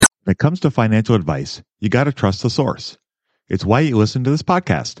When it comes to financial advice, you got to trust the source. It's why you listen to this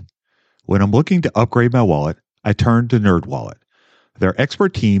podcast. When I'm looking to upgrade my wallet, I turn to NerdWallet. Their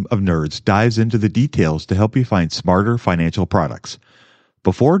expert team of nerds dives into the details to help you find smarter financial products.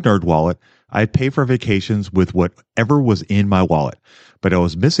 Before NerdWallet, I'd pay for vacations with whatever was in my wallet, but I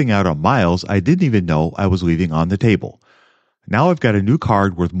was missing out on miles I didn't even know I was leaving on the table. Now I've got a new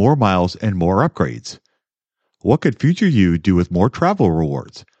card worth more miles and more upgrades. What could future you do with more travel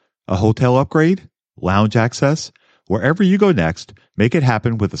rewards? A hotel upgrade? Lounge access? Wherever you go next, make it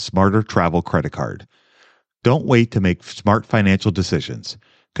happen with a smarter travel credit card. Don't wait to make smart financial decisions.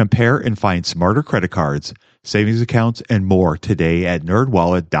 Compare and find smarter credit cards, savings accounts, and more today at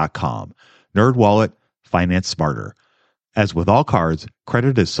nerdwallet.com. NerdWallet, finance smarter. As with all cards,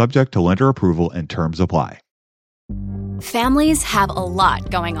 credit is subject to lender approval and terms apply. Families have a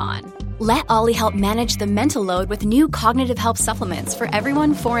lot going on. Let Ollie help manage the mental load with new cognitive health supplements for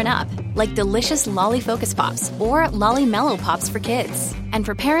everyone 4 and up, like delicious Lolly Focus Pops or Lolly Mellow Pops for kids. And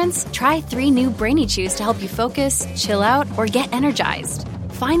for parents, try 3 new Brainy Chews to help you focus, chill out, or get energized.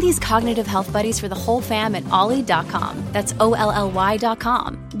 Find these cognitive health buddies for the whole fam at ollie.com. That's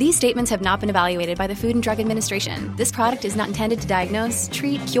OLLY.com. These statements have not been evaluated by the Food and Drug Administration. This product is not intended to diagnose,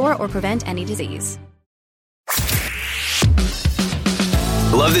 treat, cure, or prevent any disease.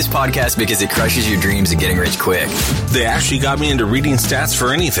 I love this podcast because it crushes your dreams of getting rich quick. They actually got me into reading stats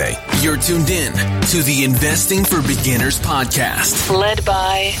for anything. You're tuned in to the Investing for Beginners podcast. Led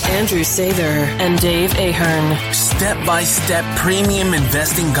by Andrew Sather and Dave Ahern. Step-by-step premium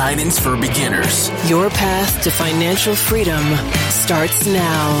investing guidance for beginners. Your path to financial freedom starts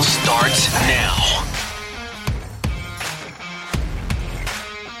now. Starts now.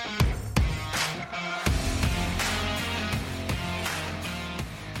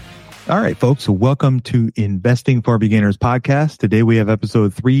 All right, folks, so welcome to Investing for Beginners podcast. Today we have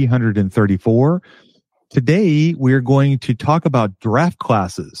episode 334. Today we're going to talk about draft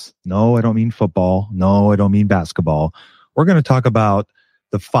classes. No, I don't mean football. No, I don't mean basketball. We're going to talk about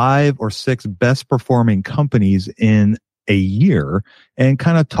the 5 or 6 best performing companies in a year and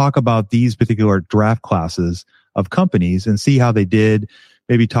kind of talk about these particular draft classes of companies and see how they did.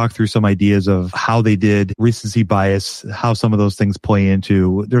 Maybe talk through some ideas of how they did, recency bias, how some of those things play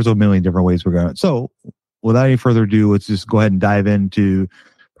into. There's a million different ways we're going. So without any further ado, let's just go ahead and dive into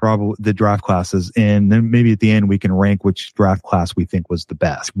probably the draft classes. And then maybe at the end, we can rank which draft class we think was the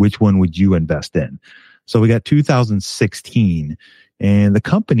best. Which one would you invest in? So we got 2016, and the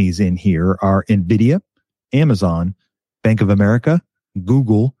companies in here are NVIDIA, Amazon, Bank of America,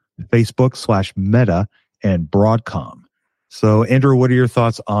 Google, Facebook/Meta, and Broadcom. So, Andrew, what are your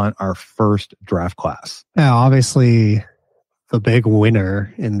thoughts on our first draft class? Yeah, obviously, the big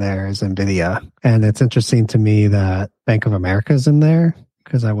winner in there is NVIDIA. And it's interesting to me that Bank of America is in there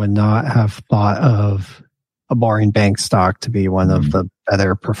because I would not have thought of a boring bank stock to be one of the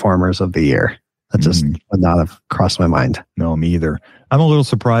better performers of the year. That just would not have crossed my mind. No, me either. I'm a little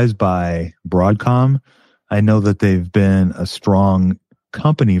surprised by Broadcom. I know that they've been a strong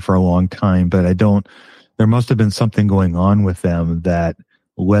company for a long time, but there must have been something going on with them that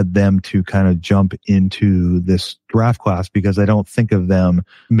led them to kind of jump into this draft class, because I don't think of them,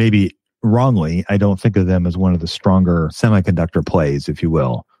 maybe wrongly, I don't think of them as one of the stronger semiconductor plays, if you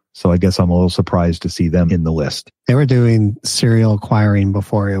will. So I guess I'm a little surprised to see them in the list. They were doing serial acquiring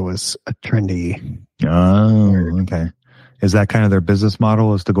before it was a trendy. Oh, okay. Is that kind of their business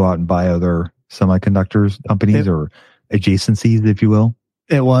model, is to go out and buy other semiconductors companies or adjacencies, if you will?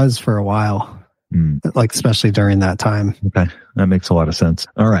 It was for a while. Like, especially during that time. Okay. That makes a lot of sense.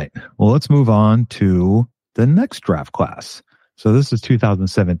 All right. Well, let's move on to the next draft class. So this is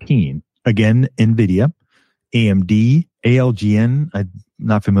 2017. Again, NVIDIA, AMD, ALGN. I'm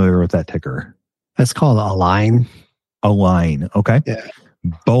not familiar with that ticker. That's called Align. Align. Okay. Yeah.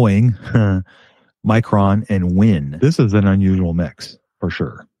 Boeing, Micron, and Win. This is an unusual mix for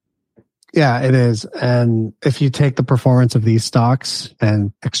sure. Yeah, it is. And if you take the performance of these stocks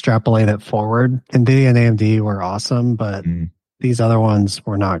and extrapolate it forward, NVIDIA and AMD were awesome, but these other ones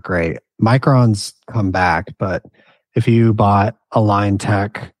were not great. Micron's come back, but if you bought Align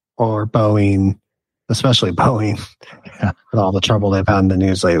Tech or Boeing, especially Boeing, with all the trouble they've had in the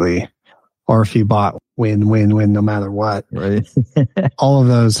news lately, or if you bought Win, no matter what, right? all of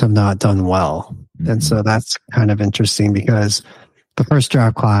those have not done well. And so that's kind of interesting, because the first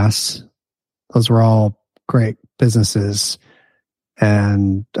draft class, those were all great businesses.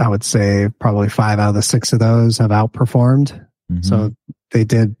 And I would say probably 5 out of the 6 of those have outperformed. So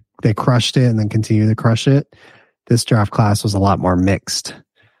they crushed it and then continue to crush it. This draft class was a lot more mixed.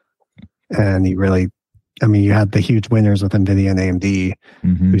 And you really I mean, you had the huge winners with NVIDIA and AMD,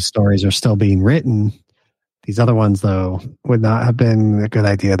 whose stories are still being written. These other ones, though, would not have been a good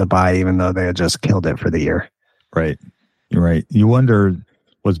idea to buy, even though they had just killed it for the year. Right. You're right. You wonder,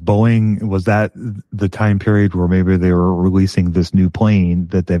 was that the time period where maybe they were releasing this new plane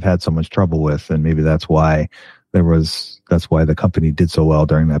that they've had so much trouble with, and maybe that's why the company did so well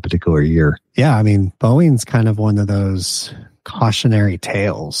during that particular year. Yeah, I mean, Boeing's kind of one of those cautionary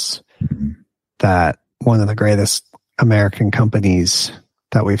tales that one of the greatest American companies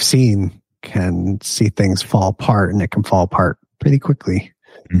that we've seen can see things fall apart, and it can fall apart pretty quickly.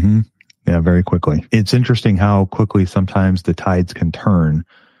 Yeah, very quickly. It's interesting how quickly sometimes the tides can turn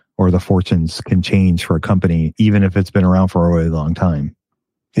or the fortunes can change for a company, even if it's been around for a really long time.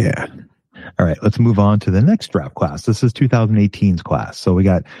 Yeah. All right, let's move on to the next draft class. This is 2018's class. So we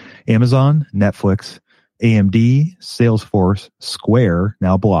got Amazon, Netflix, AMD, Salesforce, Square,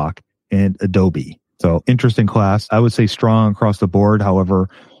 now Block, and Adobe. So interesting class. I would say strong across the board. However,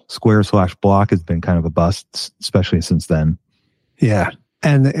 Square/Block has been kind of a bust, especially since then. Yeah.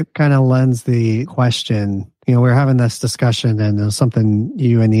 And it kind of lends the question, we were having this discussion, and it was something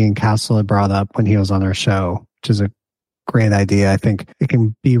you and Ian Castle had brought up when he was on our show, which is a great idea. I think it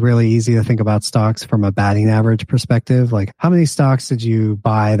can be really easy to think about stocks from a batting average perspective. Like, how many stocks did you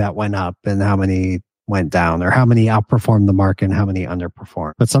buy that went up and how many went down, or how many outperformed the market and how many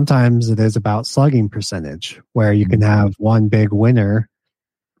underperformed? But sometimes it is about slugging percentage, where you can have one big winner,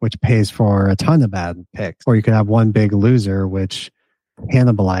 which pays for a ton of bad picks, or you could have one big loser, which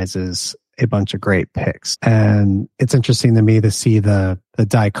cannibalizes a bunch of great picks. And it's interesting to me to see the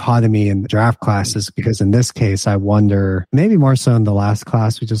dichotomy in the draft classes, because in this case, I wonder, maybe more so in the last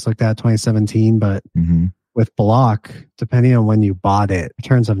class we just looked at, 2017, but with Block, depending on when you bought it,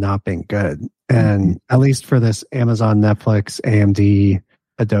 returns have not been good. And at least for this Amazon, Netflix, AMD,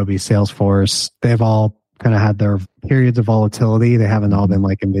 Adobe, Salesforce, they've all kind of had their periods of volatility. They haven't all been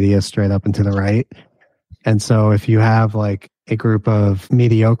like NVIDIA straight up and to the right. And so if you have like a group of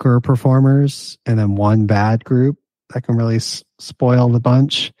mediocre performers and then one bad group, that can really spoil the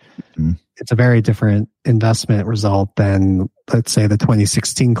bunch. It's a very different investment result than, let's say, the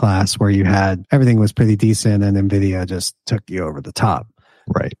 2016 class, where you had everything was pretty decent and NVIDIA just took you over the top.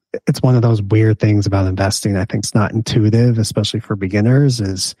 Right. It's one of those weird things about investing. I think it's not intuitive, especially for beginners,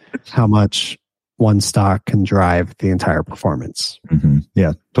 is how much one stock can drive the entire performance.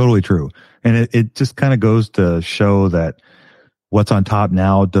 Yeah, totally true. And it just kind of goes to show that what's on top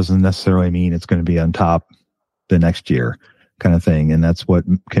now doesn't necessarily mean it's going to be on top the next year, kind of thing. And that's what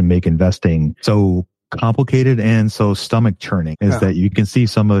can make investing so complicated and so stomach churning, is that you can see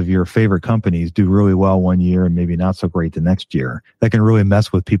some of your favorite companies do really well one year and maybe not so great the next year. That can really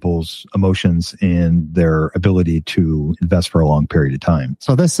mess with people's emotions and their ability to invest for a long period of time.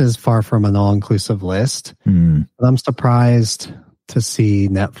 So this is far from an all-inclusive list. But I'm surprised to see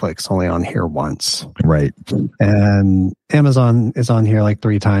Netflix only on here once. Right. And Amazon is on here like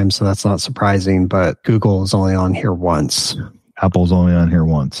 3 times, so that's not surprising, but Google is only on here once. Apple's only on here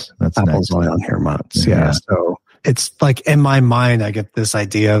once. Apple's only on here once. Yeah. So it's like, in my mind, I get this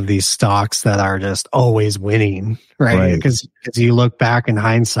idea of these stocks that are just always winning, right? Because you look back in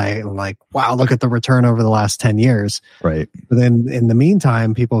hindsight and like, wow, look at the return over the last 10 years. Right. But then in the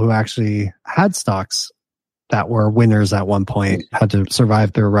meantime, people who actually had stocks that were winners at one point had to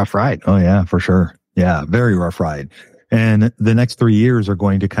survive through a rough ride. Oh yeah, for sure. Yeah, very rough ride. And the next 3 years are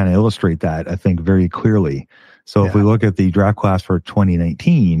going to kind of illustrate that, I think, very clearly. So if we look at the draft class for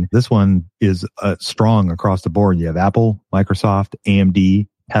 2019, this one is strong across the board. You have Apple, Microsoft, AMD,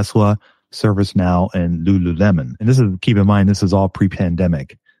 Tesla, ServiceNow, and Lululemon. And this is, keep in mind, this is all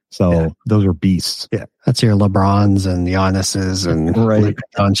pre-pandemic. So those are beasts. Yeah. That's your LeBrons and Giannis's and Luka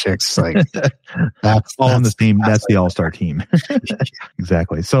Doncic's. Like that's all on the team. That's the all-star team.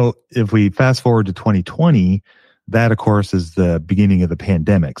 Exactly. So if we fast forward to 2020, that of course is the beginning of the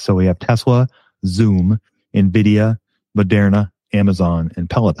pandemic. So we have Tesla, Zoom, NVIDIA, Moderna, Amazon, and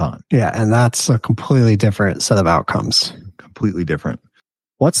Peloton. Yeah. And that's a completely different set of outcomes. Completely different.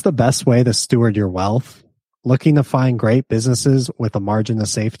 What's the best way to steward your wealth? Looking to find great businesses with a margin of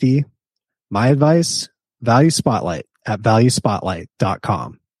safety? My advice, Value Spotlight at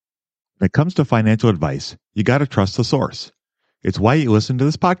valuespotlight.com. When it comes to financial advice, you got to trust the source. It's why you listen to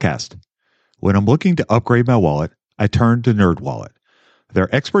this podcast. When I'm looking to upgrade my wallet, I turn to NerdWallet.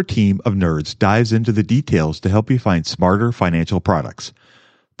 Their expert team of nerds dives into the details to help you find smarter financial products.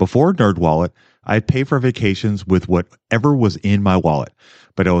 Before NerdWallet, I'd pay for vacations with whatever was in my wallet,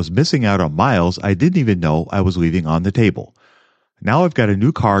 but I was missing out on miles I didn't even know I was leaving on the table. Now I've got a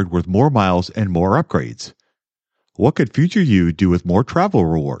new card with more miles and more upgrades. What could future you do with more travel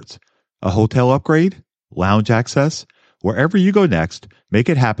rewards? A hotel upgrade? lounge access. Wherever you go next, make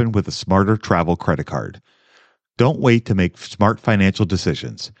it happen with a smarter travel credit card. Don't wait to make smart financial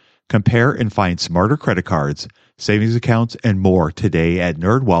decisions. Compare and find smarter credit cards, savings accounts, and more today at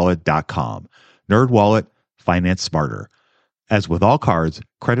nerdwallet.com. NerdWallet, finance smarter. As with all cards,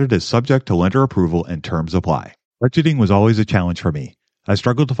 credit is subject to lender approval and terms apply. Budgeting was always a challenge for me. I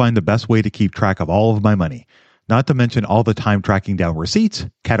struggled to find the best way to keep track of all of my money, not to mention all the time tracking down receipts,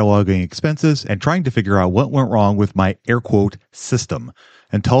 cataloging expenses, and trying to figure out what went wrong with my air quote system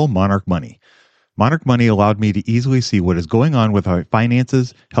until Monarch Money. Monarch Money allowed me to easily see what is going on with my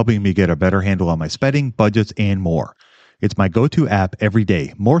finances, helping me get a better handle on my spending, budgets, and more. It's my go-to app every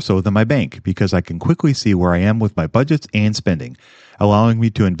day, more so than my bank, because I can quickly see where I am with my budgets and spending, allowing me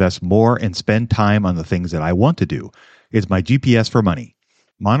to invest more and spend time on the things that I want to do. It's my GPS for money.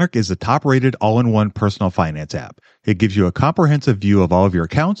 Monarch is the top-rated all-in-one personal finance app. It gives you a comprehensive view of all of your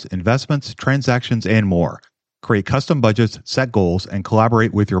accounts, investments, transactions, and more. Create custom budgets, set goals, and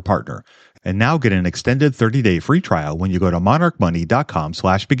collaborate with your partner. And now get an extended 30-day free trial when you go to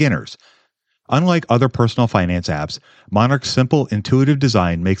monarchmoney.com/beginners. Unlike other personal finance apps, Monarch's simple, intuitive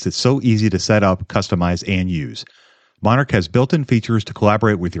design makes it so easy to set up, customize, and use. Monarch has built-in features to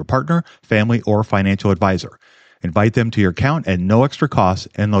collaborate with your partner, family, or financial advisor. Invite them to your account at no extra cost,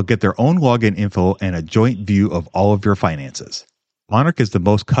 and they'll get their own login info and a joint view of all of your finances. Monarch is the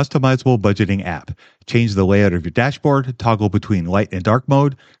most customizable budgeting app. Change the layout of your dashboard, toggle between light and dark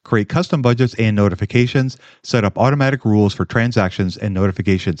mode, create custom budgets and notifications, set up automatic rules for transactions and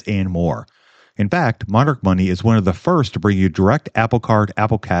notifications, and more. In fact, Monarch Money is one of the first to bring you direct Apple Card,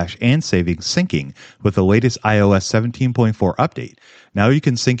 Apple Cash, and savings syncing with the latest iOS 17.4 update. Now you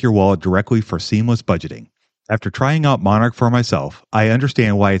can sync your wallet directly for seamless budgeting. After trying out Monarch for myself, I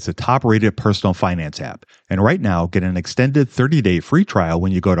understand why it's a top-rated personal finance app. And right now, get an extended 30-day free trial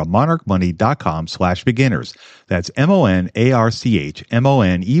when you go to monarchmoney.com/beginners. That's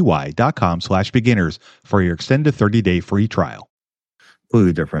monarchmoney.com/beginners for your extended 30-day free trial.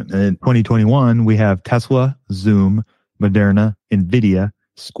 Completely different. In 2021, we have Tesla, Zoom, Moderna, NVIDIA,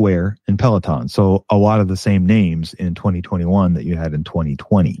 Square, and Peloton. So a lot of the same names in 2021 that you had in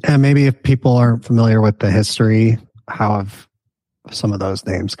 2020. And maybe if people aren't familiar with the history, how have some of those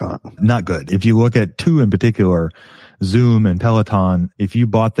names gone? Not good. If you look at two in particular, Zoom and Peloton, if you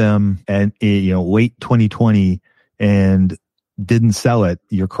bought them at late 2020 and didn't sell it,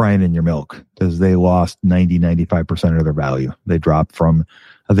 you're crying in your milk because they lost 95% of their value. They dropped from,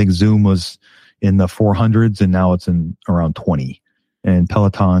 I think Zoom was in the 400s and now it's in around 20. And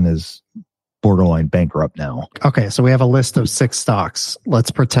Peloton is borderline bankrupt now. Okay, so we have a list of 6 stocks.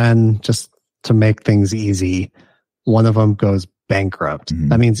 Let's pretend, just to make things easy, one of them goes bankrupt. Mm-hmm.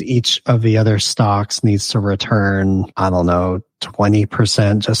 That means each of the other stocks needs to return,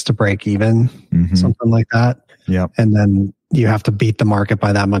 20% just to break even, something like that. Yeah. And then you have to beat the market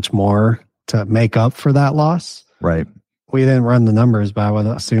by that much more to make up for that loss. Right. We didn't run the numbers, but I would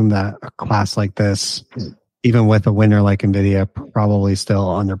assume that a class like this, even with a winner like NVIDIA, probably still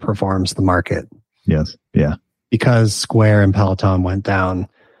underperforms the market. Yes. Yeah. Because Square and Peloton went down.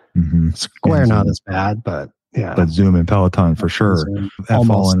 Mm-hmm. Square not as bad, but yeah. But Zoom and Peloton for sure have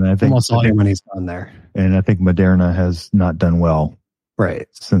fallen. I think almost all your money's gone there. And I think Moderna has not done well. Right.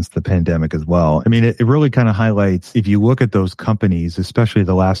 Since the pandemic as well. I mean, it really kind of highlights, if you look at those companies, especially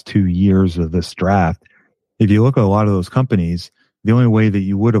the last 2 years of this draft, if you look at a lot of those companies, the only way that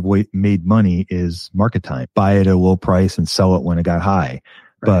you would have made money is market time. Buy it at a low price and sell it when it got high.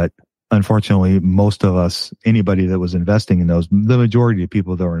 Right. But unfortunately, most of us, anybody that was investing in those, the majority of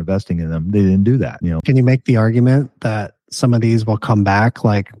people that were investing in them, they didn't do that. Can you make the argument that some of these will come back,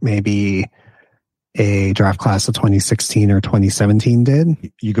 like maybe a draft class of 2016 or 2017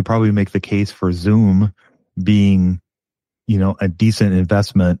 did? You could probably make the case for Zoom being, a decent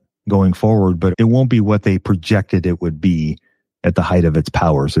investment going forward, but it won't be what they projected it would be at the height of its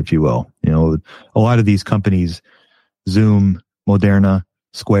powers, if you will. A lot of these companies, Zoom, Moderna,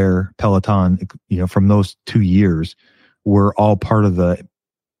 Square, Peloton, from those 2 years were all part of the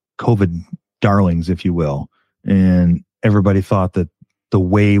COVID darlings, if you will. And everybody thought that the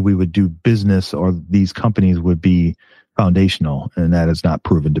way we would do business or these companies would be foundational, and that has not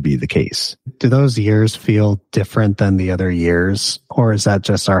proven to be the case. Do those years feel different than the other years, or is that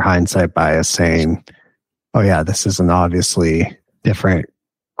just our hindsight bias saying, oh yeah, this is an obviously different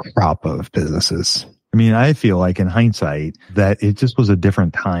crop of businesses? I mean, I feel like in hindsight that it just was a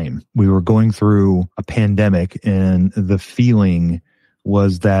different time. We were going through a pandemic, and the feeling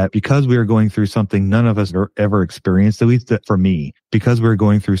was that because we were going through something none of us ever experienced, at least for me, because we were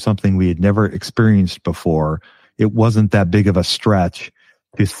going through something we had never experienced before, it wasn't that big of a stretch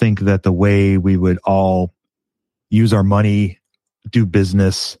to think that the way we would all use our money, do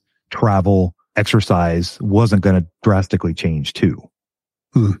business, travel, exercise wasn't going to drastically change too.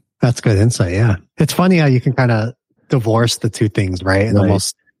 That's good insight. Yeah. It's funny how you can kind of divorce the two things, right? And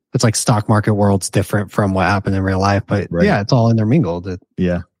almost, it's like stock market world's different from what happened in real life, but yeah, it's all intermingled.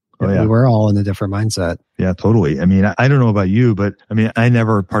 Yeah. We were all in a different mindset. Yeah, totally. I mean, I don't know about you, but I mean, I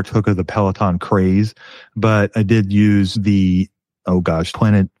never partook of the Peloton craze, but I did use the,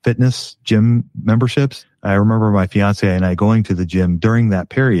 Planet Fitness gym memberships. I remember my fiance and I going to the gym during that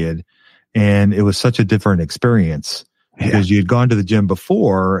period, and it was such a different experience because you had gone to the gym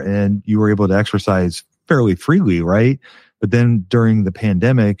before and you were able to exercise fairly freely, right? But then during the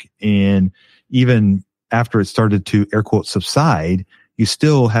pandemic, and even after it started to air quote subside, you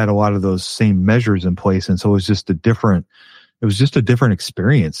still had a lot of those same measures in place. And so it was just a different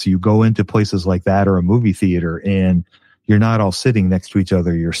experience. You go into places like that or a movie theater and you're not all sitting next to each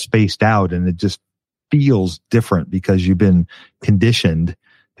other. You're spaced out and it just feels different because you've been conditioned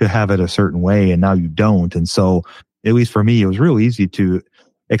to have it a certain way and now you don't. And so at least for me, it was real easy to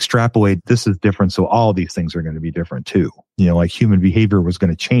extrapolate. This is different. So all these things are going to be different too. Like human behavior was going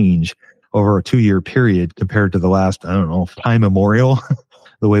to change over a 2-year period compared to the last, time immemorial.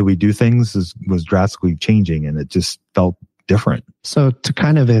 The way we do things was drastically changing and it just felt different. So to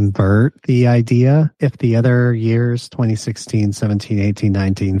kind of invert the idea, if the other years, 2016, 17, 18,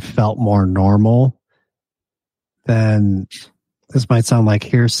 19 felt more normal, then this might sound like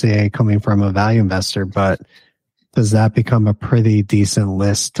hearsay coming from a value investor, but does that become a pretty decent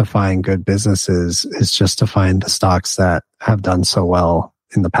list to find good businesses? Is just to find the stocks that have done so well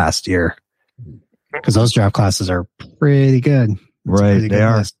in the past year? Because those draft classes are pretty good. Right. They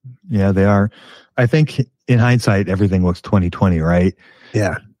are. Yeah, they are. I think in hindsight, everything looks 2020, right?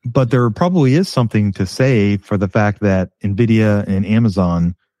 Yeah. But there probably is something to say for the fact that NVIDIA and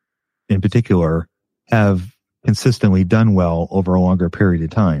Amazon in particular have consistently done well over a longer period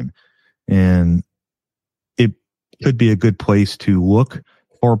of time. And it could be a good place to look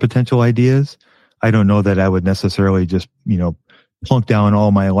for potential ideas. I don't know that I would necessarily just, plunk down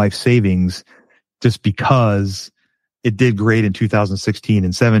all my life savings just because it did great in 2016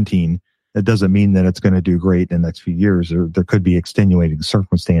 and 17. That doesn't mean that it's going to do great in the next few years. Or there could be extenuating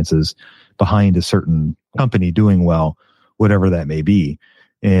circumstances behind a certain company doing well, whatever that may be.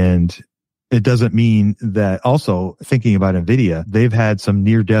 And it doesn't mean that also thinking about NVIDIA, they've had some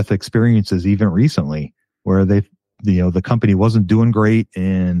near-death experiences even recently where the company wasn't doing great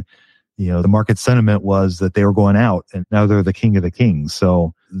and, the market sentiment was that they were going out and now they're the king of the kings.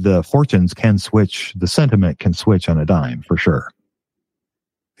 So the fortunes can switch, the sentiment can switch on a dime for sure.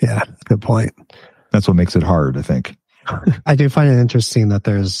 Yeah, good point. That's what makes it hard, I think. I do find it interesting that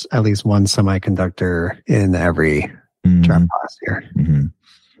there's at least one semiconductor in every draft class here. Mm-hmm.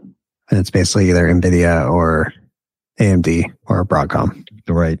 And it's basically either NVIDIA or AMD or Broadcom.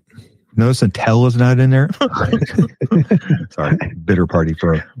 Right. Notice Intel is not in there. Sorry, bitter party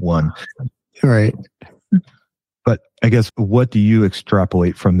for one. Right. But I guess what do you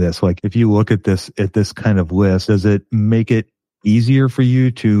extrapolate from this? Like if you look at this kind of list, does it make it easier for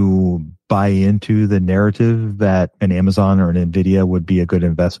you to buy into the narrative that an Amazon or an NVIDIA would be a good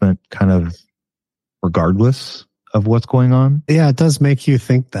investment kind of regardless of what's going on? Yeah, it does make you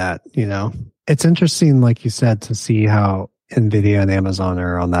think that, It's interesting, like you said, to see how NVIDIA and Amazon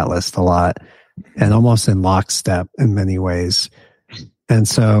are on that list a lot and almost in lockstep in many ways. And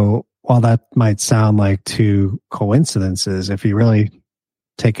so while that might sound like two coincidences, if you really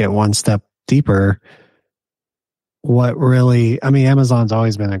take it one step deeper, Amazon's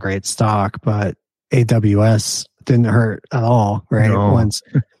always been a great stock, but AWS didn't hurt at all, right? No. Once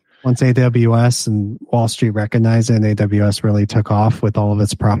AWS and Wall Street recognized it and AWS really took off with all of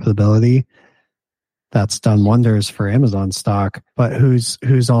its profitability, that's done wonders for Amazon stock. But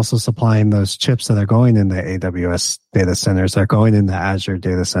who's also supplying those chips that are going in the AWS data centers, that are going in the Azure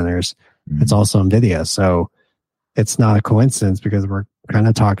data centers? Mm-hmm. It's also NVIDIA. So it's not a coincidence because we're kind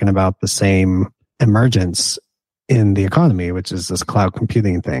of talking about the same emergence in the economy, which is this cloud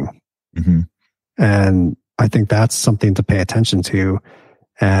computing thing. Mm-hmm. And I think that's something to pay attention to.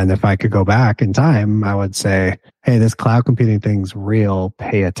 And if I could go back in time, I would say, hey, this cloud computing thing's real,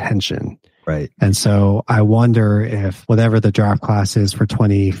 pay attention. Right. And so I wonder if whatever the draft class is for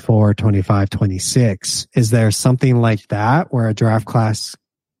 24, 25, 26, is there something like that where a draft class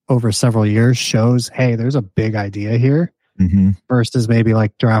over several years shows, hey, there's a big idea here, versus maybe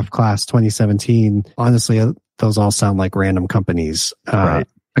like draft class 2017. Honestly, those all sound like random companies. Right.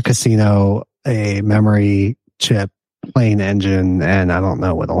 A casino, a memory chip plain engine, and I don't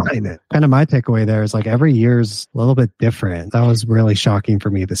know what align it. Kind of my takeaway there is like every year's a little bit different. That was really shocking for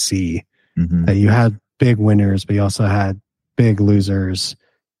me to see that you had big winners, but you also had big losers,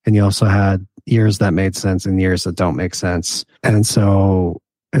 and you also had years that made sense and years that don't make sense. And so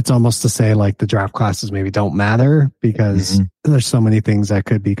it's almost to say like the draft classes maybe don't matter because there's so many things that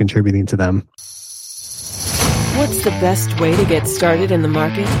could be contributing to them. What's the best way to get started in the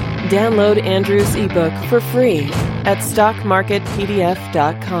market? Download Andrew's ebook for free at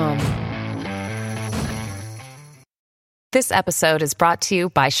stockmarketpdf.com. This episode is brought to you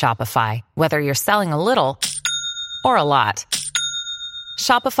by Shopify. Whether you're selling a little or a lot,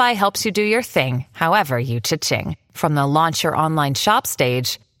 Shopify helps you do your thing, however you cha-ching. From the launch your online shop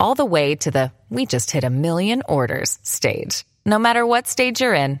stage, all the way to the we just hit 1 million orders stage. No matter what stage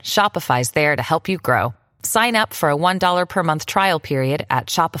you're in, Shopify's there to help you grow. Sign up for a $1 per month trial period at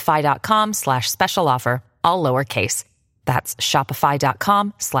shopify.com/special offer, all lowercase. That's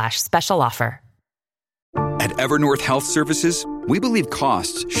shopify.com/special offer. At Evernorth Health Services, we believe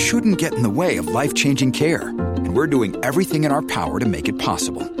costs shouldn't get in the way of life-changing care, and we're doing everything in our power to make it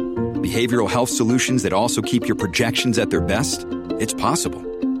possible. Behavioral health solutions that also keep your projections at their best? It's possible.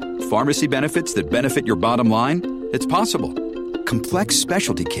 Pharmacy benefits that benefit your bottom line? It's possible. Complex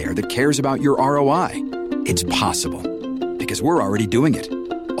specialty care that cares about your ROI? It's possible. Because we're already doing it.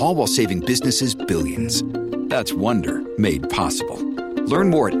 All while saving businesses billions. That's Wonder made possible. Learn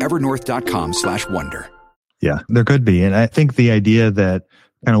more at evernorth.com/wonder. Yeah, there could be. And I think the idea that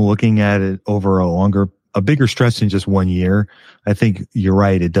kind of looking at it over a bigger stretch than just 1 year, I think you're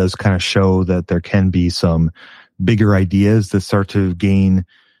right. It does kind of show that there can be some bigger ideas that start to gain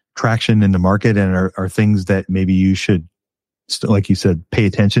traction in the market and are things that maybe you should, like you said, pay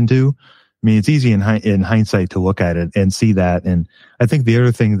attention to. I mean, it's easy in hindsight to look at it and see that. And I think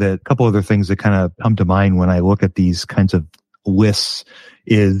a couple other things that kind of come to mind when I look at these kinds of lists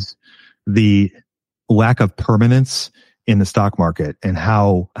is the lack of permanence in the stock market and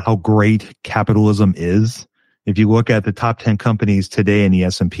how great capitalism is. If you look at the top 10 companies today in the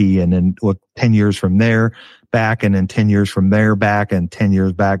S&P and then look 10 years from there back and then 10 years from there back and 10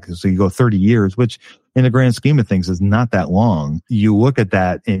 years back. So you go 30 years, which in the grand scheme of things is not that long. You look at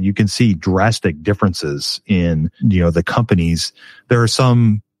that and you can see drastic differences in, the companies. There are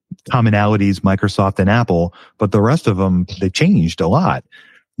some commonalities, Microsoft and Apple, but the rest of them, they changed a lot.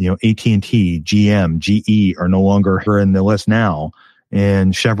 AT&T, GM, GE are no longer in the list now.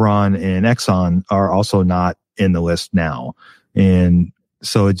 And Chevron and Exxon are also not in the list now. And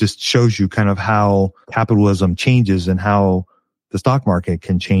so it just shows you kind of how capitalism changes and how the stock market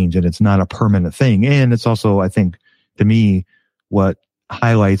can change, and it's not a permanent thing. And it's also, I think, to me, what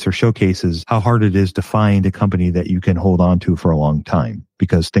highlights or showcases how hard it is to find a company that you can hold on to for a long time,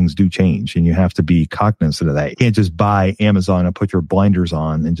 because things do change and you have to be cognizant of that. You can't just buy Amazon and put your blinders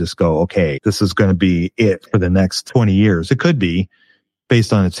on and just go, okay, this is going to be it for the next 20 years. It could be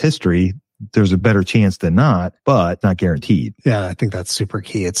based on its history. There's a better chance than not, but not guaranteed. Yeah, I think that's super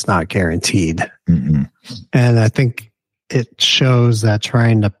key. It's not guaranteed. And I think it shows that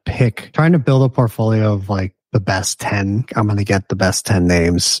trying to build a portfolio of like the best 10, I'm going to get the best 10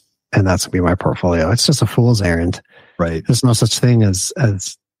 names and that's going to be my portfolio. It's just a fool's errand. Right. There's no such thing as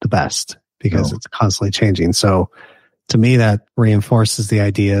the best because it's constantly changing. So to me, that reinforces the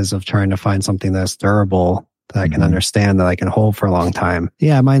ideas of trying to find something that's durable, that I can understand, that I can hold for a long time.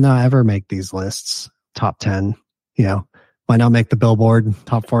 Yeah, I might not ever make these lists, top 10, might not make the Billboard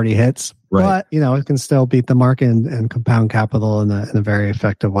top 40 hits, but, it can still beat the market and compound capital in a very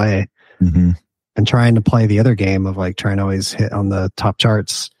effective way. And trying to play the other game of like trying to always hit on the top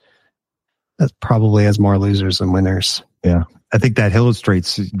charts, that probably has more losers than winners. Yeah. I think that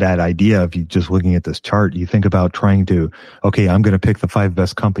illustrates that idea of you just looking at this chart. You think about trying to, okay, I'm going to pick the 5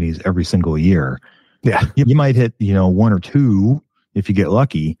 best companies every single year. Yeah. You might hit, 1 or 2 if you get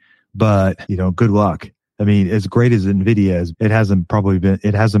lucky, but, good luck. I mean, as great as NVIDIA is, it hasn't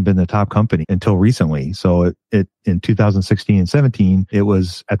been the top company until recently. So it in 2016 and 17, it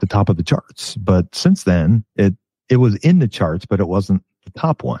was at the top of the charts. But since then, it was in the charts, but it wasn't the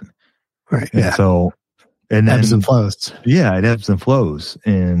top one. Right. And so, and then ebbs and flows. Yeah, it ebbs and flows.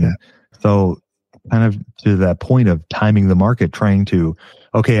 And so kind of to that point of timing the market, trying to,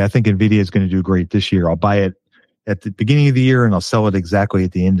 okay, I think NVIDIA is going to do great this year. I'll buy it at the beginning of the year and I'll sell it exactly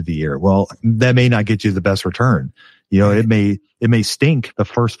at the end of the year. Well, that may not get you the best return. It may stink the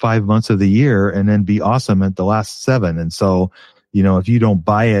first 5 months of the year and then be awesome at the last 7. And so, if you don't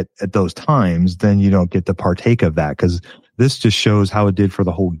buy it at those times, then you don't get to partake of that, because this just shows how it did for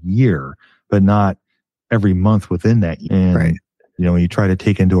the whole year, but not every month within that year. And, when you try to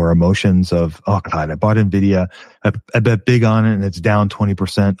take into our emotions of, oh God, I bought NVIDIA, I bet big on it and it's down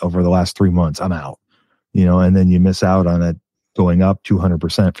 20% over the last 3 months. I'm out, and then you miss out on it going up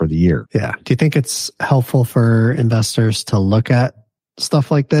 200% for the year. Yeah. Do you think it's helpful for investors to look at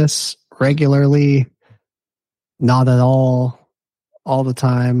stuff like this regularly? Not at all the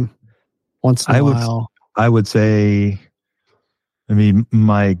time, once in a while? I would say,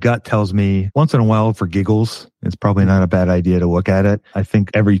 my gut tells me once in a while for giggles, it's probably not a bad idea to look at it. I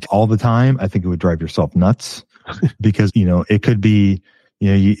think all the time, I think it would drive yourself nuts because, it could be,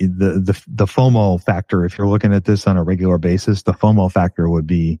 the FOMO factor. If you're looking at this on a regular basis, the FOMO factor would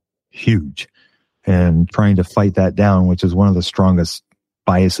be huge, and trying to fight that down, which is one of the strongest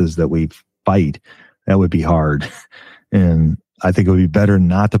biases that we fight, that would be hard. And I think it would be better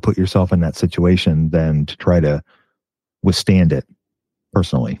not to put yourself in that situation than to try to withstand it.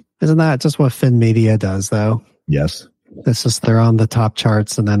 Personally, isn't that just what FinMedia does, though? Yes, it's just they're on the top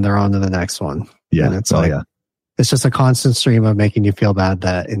charts and then they're on to the next one. Yeah, and it's it's just a constant stream of making you feel bad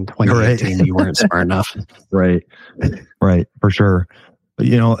that in 2018 you weren't smart enough. Right, for sure.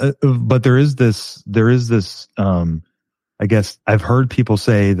 But there is this. I guess I've heard people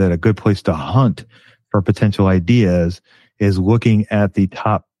say that a good place to hunt for potential ideas is looking at the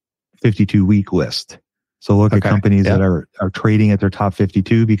top 52-week list. So look at companies that are trading at their top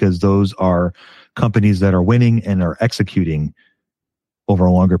 52, because those are companies that are winning and are executing over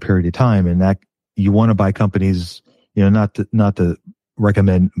a longer period of time. And that you want to buy companies, not to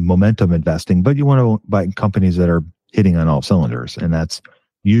recommend momentum investing, but you want to buy companies that are hitting on all cylinders. And that's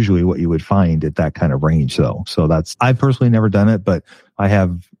usually what you would find at that kind of range. So I've personally never done it, but I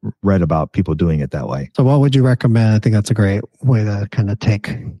have read about people doing it that way. So what would you recommend? I think that's a great way to kind of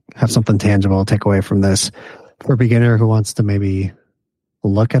have something tangible, take away from this for a beginner who wants to maybe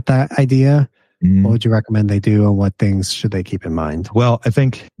look at that idea. What would you recommend they do, and what things should they keep in mind? Well, I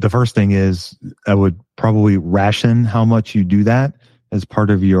think the first thing is I would probably ration how much you do that as part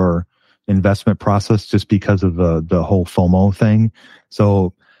of your investment process, just because of the whole FOMO thing.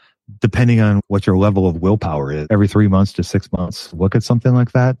 So depending on what your level of willpower is, every 3 months to 6 months, look at something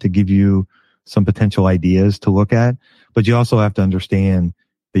like that to give you some potential ideas to look at. But you also have to understand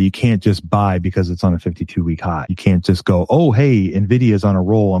that you can't just buy because it's on a 52-week high. You can't just go, oh, hey, NVIDIA is on a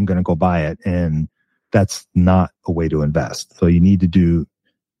roll, I'm going to go buy it. And that's not a way to invest. So it needs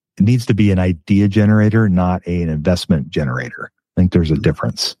to be an idea generator, not an investment generator. I think there's a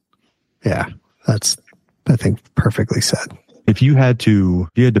difference. Yeah, that's, I think, perfectly said. If you had to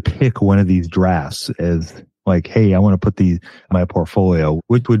pick one of these drafts as like, hey, I want to put these in my portfolio,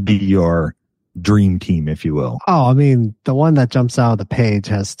 which would be your dream team, if you will? Oh, the one that jumps out of the page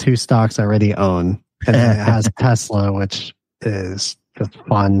has 2 stocks I already own, and then it has Tesla, which is just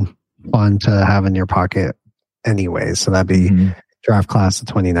fun to have in your pocket anyway. So that'd be draft class of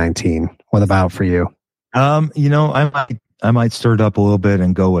 2019. What about for you? I might stir it up a little bit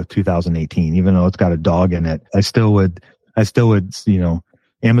and go with 2018, even though it's got a dog in it. I still would, Amazon,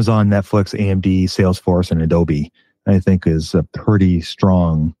 Netflix, AMD, Salesforce, and Adobe, I think is a pretty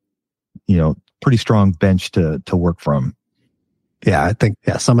strong bench to work from. Yeah, I think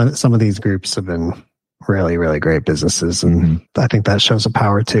some of these groups have been really, really great businesses, and I think that shows a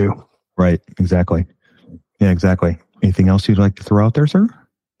power too. Right, exactly. Yeah, exactly. Anything else you'd like to throw out there, sir?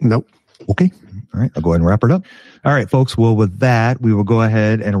 Nope. Okay. All right. I'll go ahead and wrap it up. All right, folks. Well, with that, we will go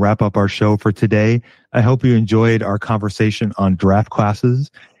ahead and wrap up our show for today. I hope you enjoyed our conversation on draft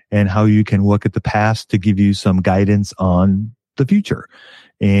classes and how you can look at the past to give you some guidance on the future.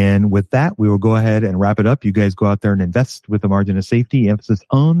 And with that, we will go ahead and wrap it up. You guys go out there and invest with a margin of safety, emphasis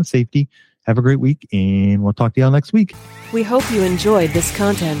on the safety. Have a great week, and we'll talk to y'all next week. We hope you enjoyed this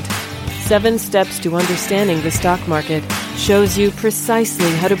content. 7 Steps to Understanding the Stock Market shows you precisely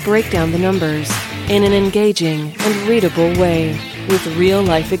how to break down the numbers in an engaging and readable way with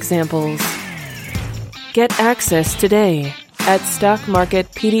real-life examples. Get access today at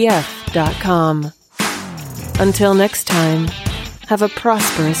stockmarketpdf.com. Until next time, have a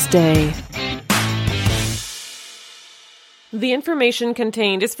prosperous day. The information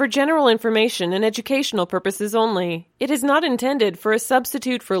contained is for general information and educational purposes only. It is not intended for a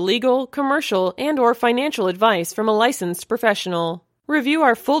substitute for legal, commercial, and/or financial advice from a licensed professional. Review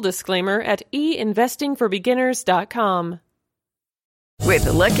our full disclaimer at einvestingforbeginners.com. With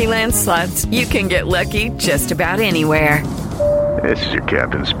the Lucky Land Slots, you can get lucky just about anywhere. This is your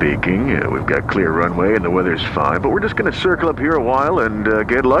captain speaking. We've got clear runway and the weather's fine, but we're just going to circle up here a while and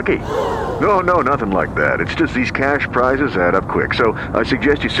get lucky. No, nothing like that. It's just these cash prizes add up quick. So I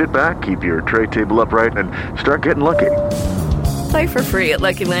suggest you sit back, keep your tray table upright, and start getting lucky. Play for free at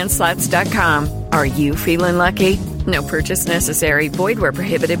LuckyLandSlots.com. Are you feeling lucky? No purchase necessary. Void where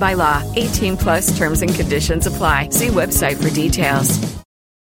prohibited by law. 18 plus terms and conditions apply. See website for details.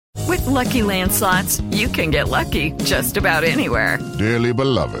 With Lucky Land Slots, you can get lucky just about anywhere. Dearly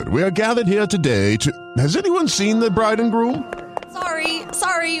beloved, we are gathered here today to... Has anyone seen the bride and groom?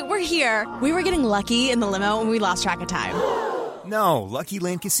 Sorry, we're here. We were getting lucky in the limo and we lost track of time. No, Lucky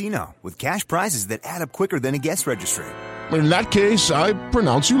Land Casino, with cash prizes that add up quicker than a guest registry. In that case, I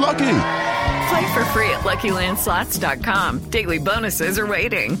pronounce you lucky. Play for free at LuckyLandSlots.com. Daily bonuses are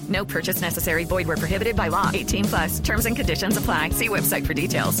waiting. No purchase necessary. Void where prohibited by law. 18 plus. Terms and conditions apply. See website for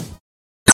details.